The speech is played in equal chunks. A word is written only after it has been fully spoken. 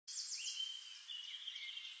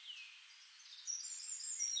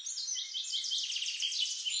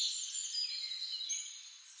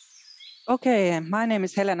Okay, my name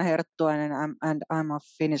is Helena Herttuainen, and I'm a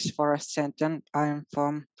Finnish Forest Center. I'm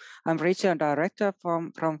regional director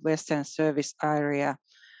from Western Service Area,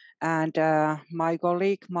 and my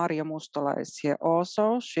colleague Marja Mustola is here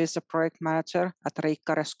also. She's a project manager at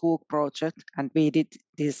Riikkare Skog project, and we did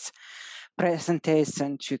this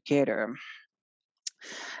presentation together.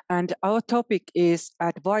 And our topic is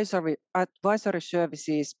advisory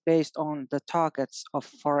services based on the targets of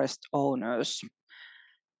forest owners.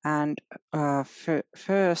 And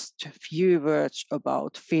first, few words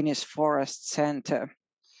about Finnish Forest Center.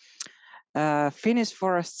 Finnish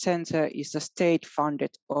Forest Center is a state-funded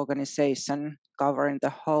organization covering the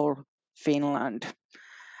whole Finland.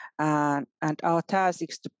 And our task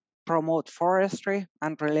is to promote forestry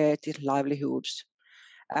and related livelihoods,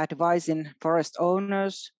 advising forest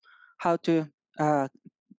owners how to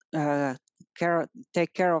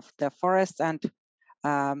take care of the forest and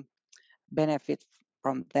benefit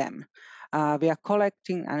from them. We are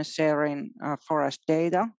collecting and sharing forest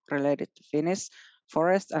data related to Finnish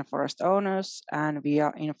forest and forest owners, and we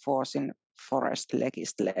are enforcing forest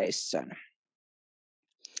legislation.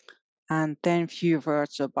 And then few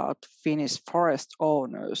words about Finnish forest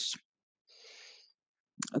owners.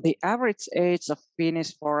 The average age of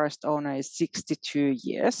Finnish forest owner is 62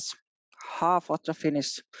 years. Half of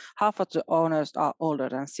the owners are older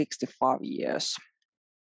than 65 years.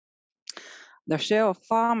 The share of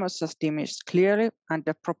farmers has diminished clearly, and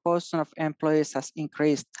the proportion of employees has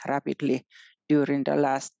increased rapidly during the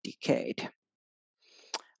last decade.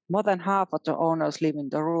 More than half of the owners live in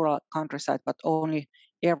the rural countryside, but only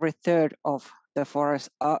every third of the forest,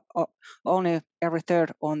 only every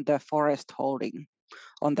third on the forest holding,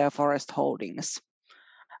 on their forest holdings.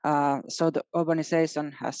 So the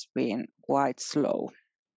urbanization has been quite slow.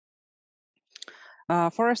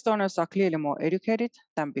 Forest owners are clearly more educated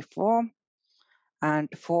than before, and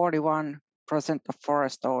 41% of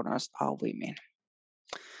forest owners are women.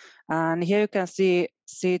 And here you can see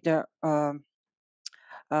the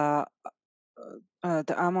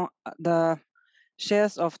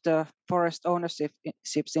shares of the forest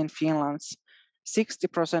ownerships in Finland.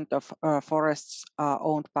 60% of forests are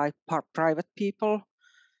owned by private people,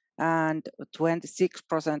 and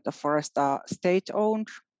 26% of forests are state-owned,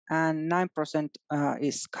 and 9%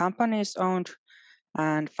 is companies owned,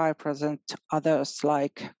 and 5% others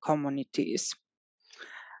like communities.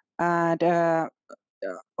 And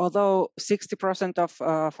although 60% of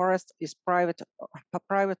forest is private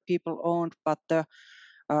people owned, but the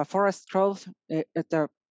forest growth, the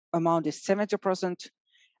amount is 70%,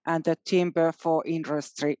 and the timber for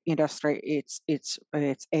industry it's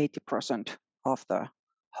 80% of the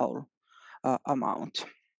whole amount.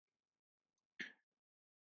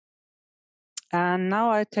 And now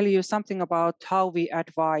I tell you something about how we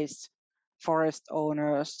advise forest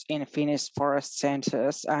owners in Finnish forest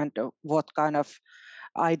centers and what kind of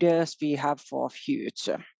ideas we have for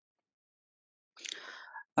future.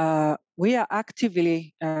 We are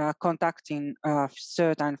actively contacting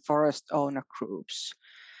certain forest owner groups.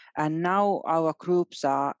 And now our groups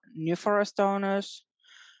are new forest owners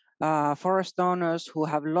who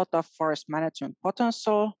have a lot of forest management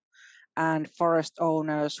potential, and forest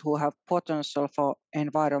owners who have potential for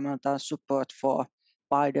environmental support for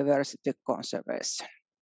biodiversity conservation.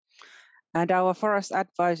 And our forest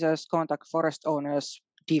advisors contact forest owners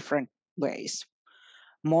different ways,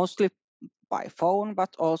 mostly by phone,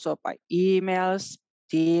 but also by emails,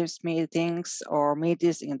 Teams meetings, or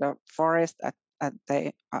meetings in the forest at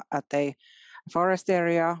the forest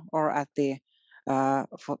area or at the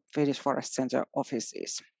Finnish Forest Center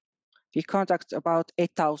offices. We contact about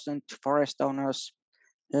 8,000 forest owners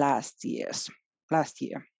last year.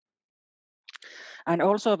 And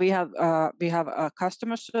also we have a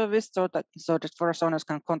customer service so that forest owners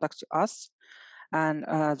can contact us, and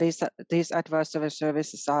these advisory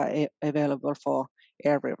services are available for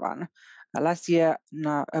everyone. Last year,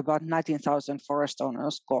 about 19,000 forest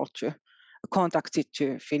owners contacted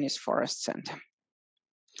to Finnish Forest Center.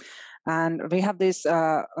 And we have this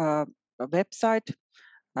website,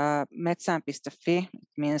 metsään.fi.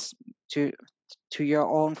 It means to your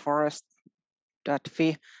own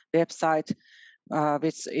forest.fi website,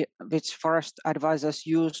 which forest advisors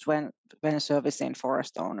use when servicing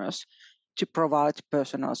forest owners to provide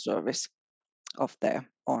personal service of their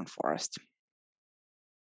own forest.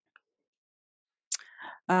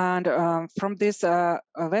 And from this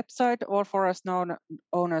website, all forest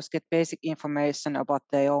owners get basic information about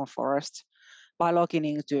their own forest by logging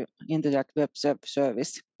into that web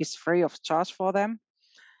service. It's free of charge for them.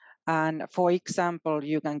 And for example,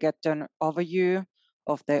 you can get an overview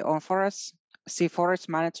of their own forests, see forest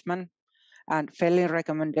management, and felling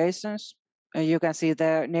recommendations. You can see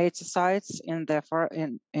the nature sites in the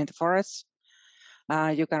forests.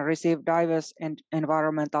 You can receive diverse and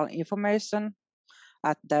environmental information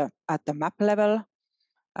at the map level,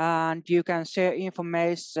 and you can share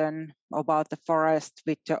information about the forest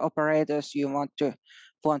with the operators you want to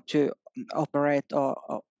operate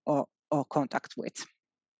or contact with.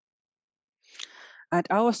 And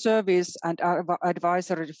our service and our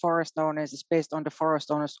advisory to forest owners is based on the forest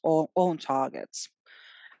owners' own targets.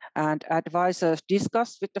 And advisors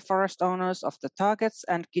discuss with the forest owners of the targets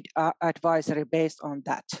and get advisory based on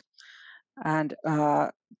that. And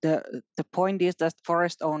the point is that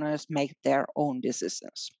forest owners make their own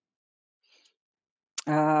decisions.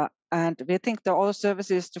 And we think that all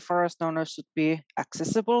services to forest owners should be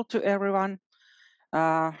accessible to everyone.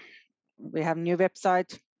 We have new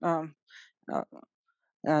website,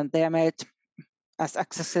 and they are made as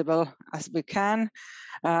accessible as we can.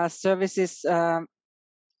 Services,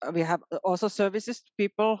 we have also services to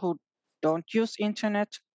people who don't use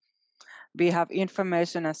internet. We have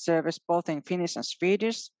information and service both in Finnish and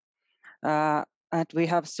Swedish. And we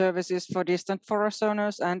have services for distant forest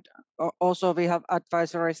owners, and also we have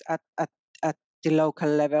advisories at the local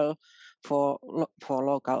level for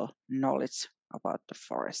local knowledge about the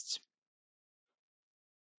forests.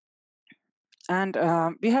 And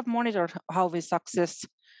we have monitored how we success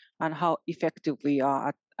and how effective we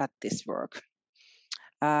are at this work.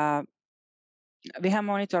 We have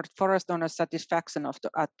monitored forest owner satisfaction of the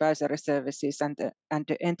advisory services, and the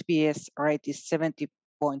NPS rate is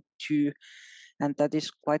 70.2, and that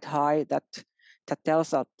is quite high. That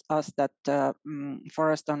tells us that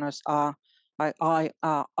forest owners are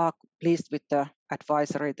pleased with the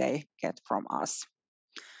advisory they get from us.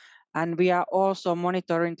 And we are also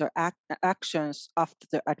monitoring the actions after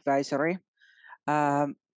the advisory.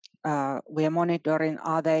 We are monitoring,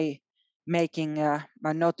 are they making a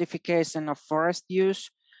notification of forest use?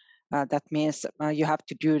 That means you have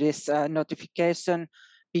to do this notification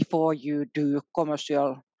before you do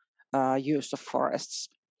commercial use of forests.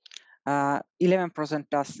 11%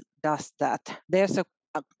 does that. There's a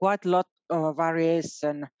quite lot of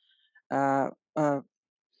variation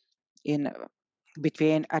in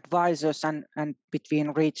between advisors and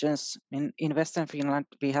between regions. In Western Finland,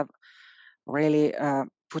 we have really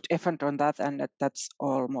put effort on that, and that's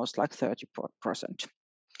almost like 30%.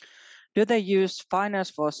 Do they use finance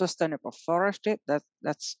for sustainable forestry?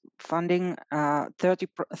 That's funding.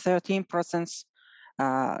 13%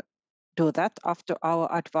 do that after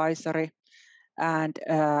our advisory, and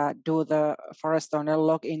do the forest owner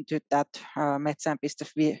log into that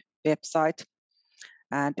metsän.fi website,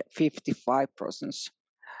 and 55%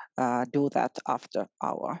 do that after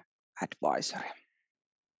our advisory.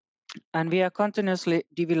 And we are continuously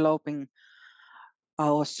developing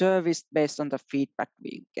our service based on the feedback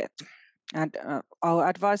we get. And our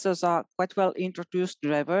advisors are quite well introduced to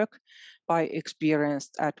their work by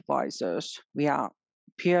experienced advisors. We are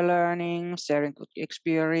peer learning, sharing good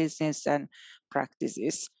experiences and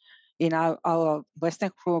practices in our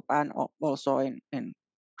Western group and also in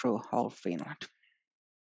through whole Finland.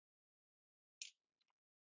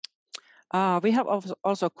 We have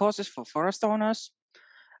also courses for forest owners,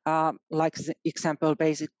 like example,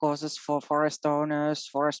 basic courses for forest owners,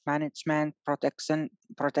 forest management, protecting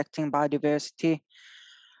biodiversity,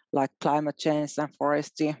 like climate change and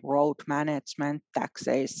forestry, road management,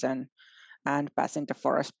 taxation, and passing the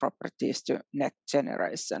forest properties to next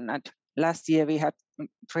generation. And last year we had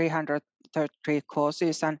 333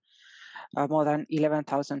 courses and more than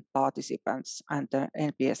 11,000 participants, and the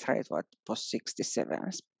NPS rate was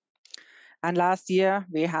 67. And last year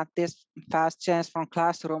we had this fast change from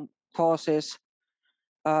classroom courses,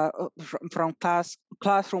 from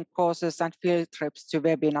classroom courses and field trips to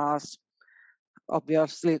webinars,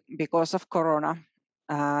 obviously because of Corona.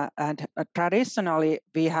 And traditionally,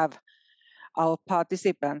 our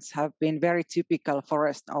participants have been very typical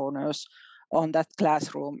forest owners on that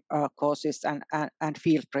classroom courses and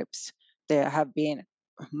field trips. There have been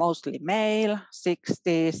mostly male,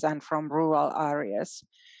 60s, and from rural areas.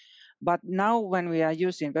 But now when we are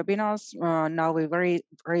using webinars, now we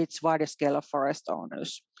reach wider scale of forest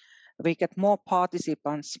owners. We get more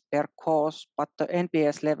participants per course, but the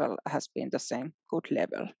NPS level has been the same, good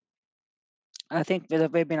level. I think the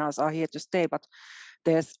webinars are here to stay, but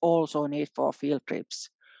there's also need for field trips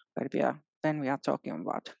when we are talking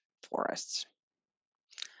about forests.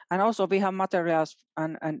 And also we have materials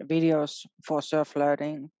and videos for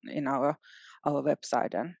self-learning in our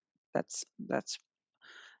website, and that's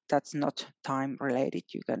not time related.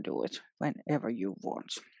 You can do it whenever you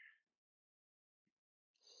want.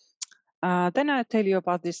 Then I tell you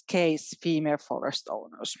about this case, female forest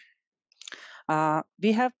owners.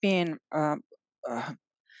 We have been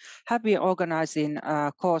organizing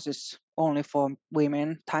courses only for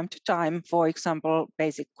women time to time. For example,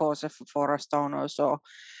 basic courses for forest owners, or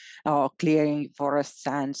clearing forest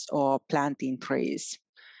stands, or planting trees.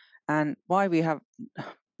 And why we have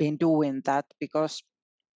been doing that? Because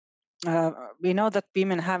we know that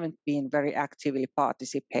women haven't been very actively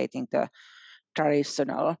participating the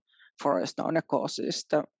traditional forest owner courses.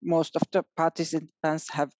 Most of the participants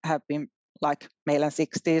have been like male and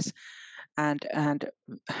 60s, and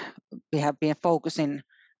we have been focusing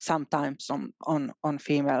sometimes on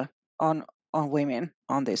female on women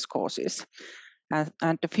on these courses,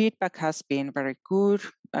 and the feedback has been very good.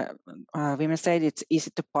 Women said it's easy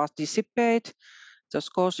to participate. Those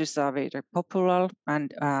courses are very popular,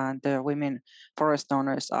 and the women forest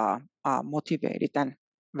owners are motivated and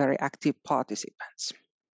very active participants.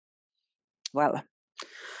 Well,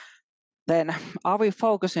 then are we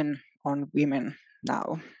focusing on women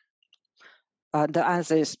now? The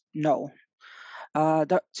answer is no.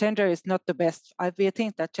 The gender is not the best. We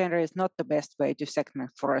think that gender is not the best way to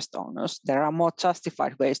segment forest owners. There are more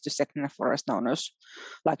justified ways to segment forest owners,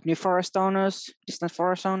 like new forest owners, distant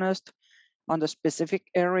forest owners on the specific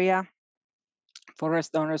area,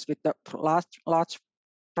 forest owners with the large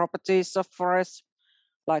properties of forests,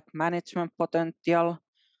 like management potential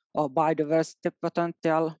or biodiversity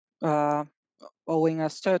potential, owing a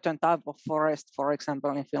certain type of forest. For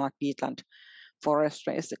example, in Finland, peatland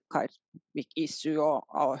forestry is a quite big issue,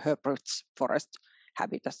 or herpet's forest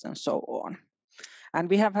habitats and so on. And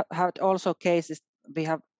we have had also cases, we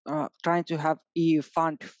have trying to have EU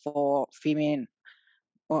fund for women,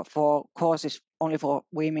 for courses only for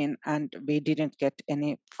women, and we didn't get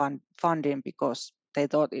any funding because they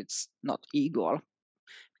thought it's not equal,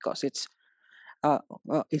 because it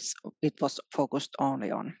was focused only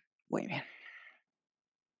on women.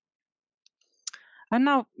 And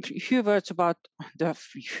now a few words about the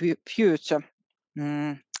future.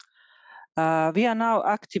 We are now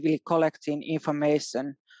actively collecting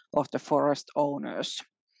information of the forest owners.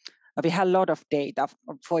 We have a lot of data,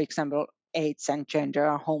 for example, age and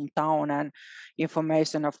gender, hometown, and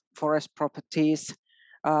information of forest properties,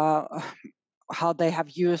 how they have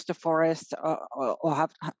used the forest,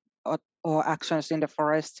 or actions in the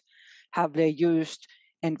forest, have they used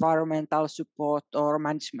environmental support or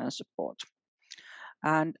management support.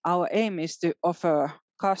 And our aim is to offer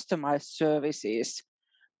customized services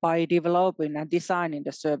by developing and designing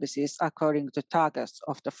the services according to targets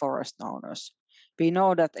of the forest owners. We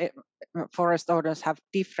know that forest owners have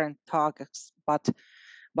different targets, but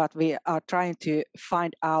we are trying to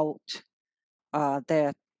find out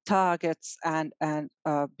their targets and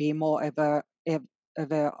be more aware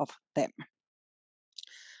of them.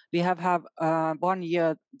 We have 1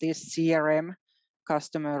 year this CRM,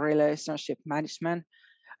 customer relationship management,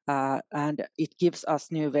 and it gives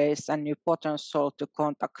us new ways and new potential to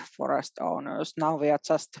contact forest owners. Now we are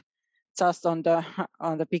just on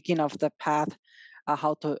the beginning of the path,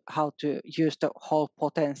 how to use the whole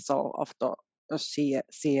potential of the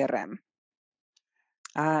CRM.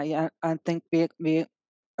 I think we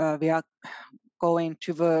are going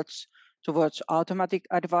towards automatic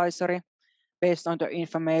advisory based on the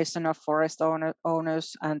information of forest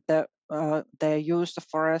owners and their use of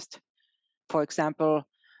forest. For example,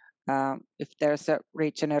 if there's a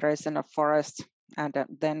regeneration of forest, and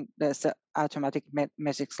then there's an automatic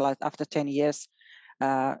message like after 10 years,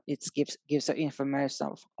 it gives the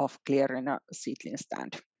information of clearing a seedling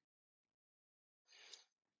stand.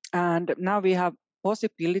 And now we have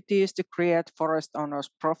possibilities to create forest owners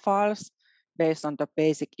profiles based on the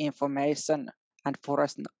basic information and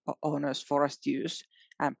forest owners' forest use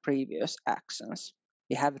and previous actions.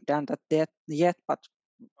 We haven't done that yet, but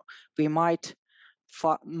we might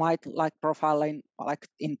like profiling like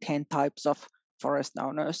in 10 types of forest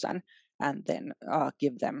owners, and then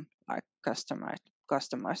give them like customized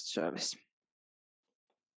service.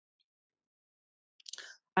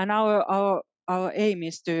 And our aim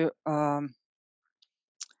is to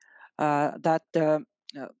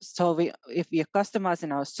if we are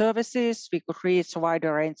customizing our services, we could reach a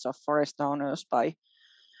wider range of forest owners by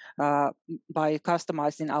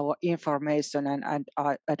customizing our information and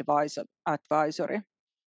advisory,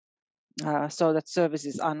 so that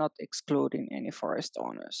services are not excluding any forest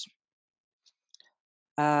owners.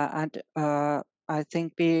 And I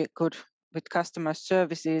think we could, with customized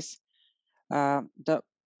services, the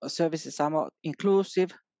services are more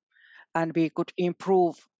inclusive, and we could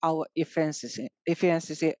improve our efficiency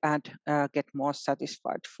and get more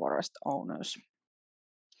satisfied forest owners.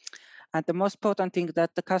 And the most important thing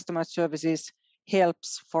that the customer services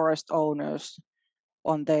helps forest owners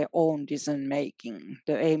on their own decision making.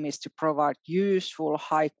 The aim is to provide useful,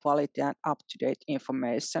 high quality and up-to-date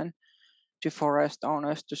information to forest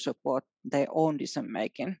owners to support their own decision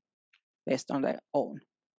making based on their own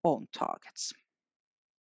targets.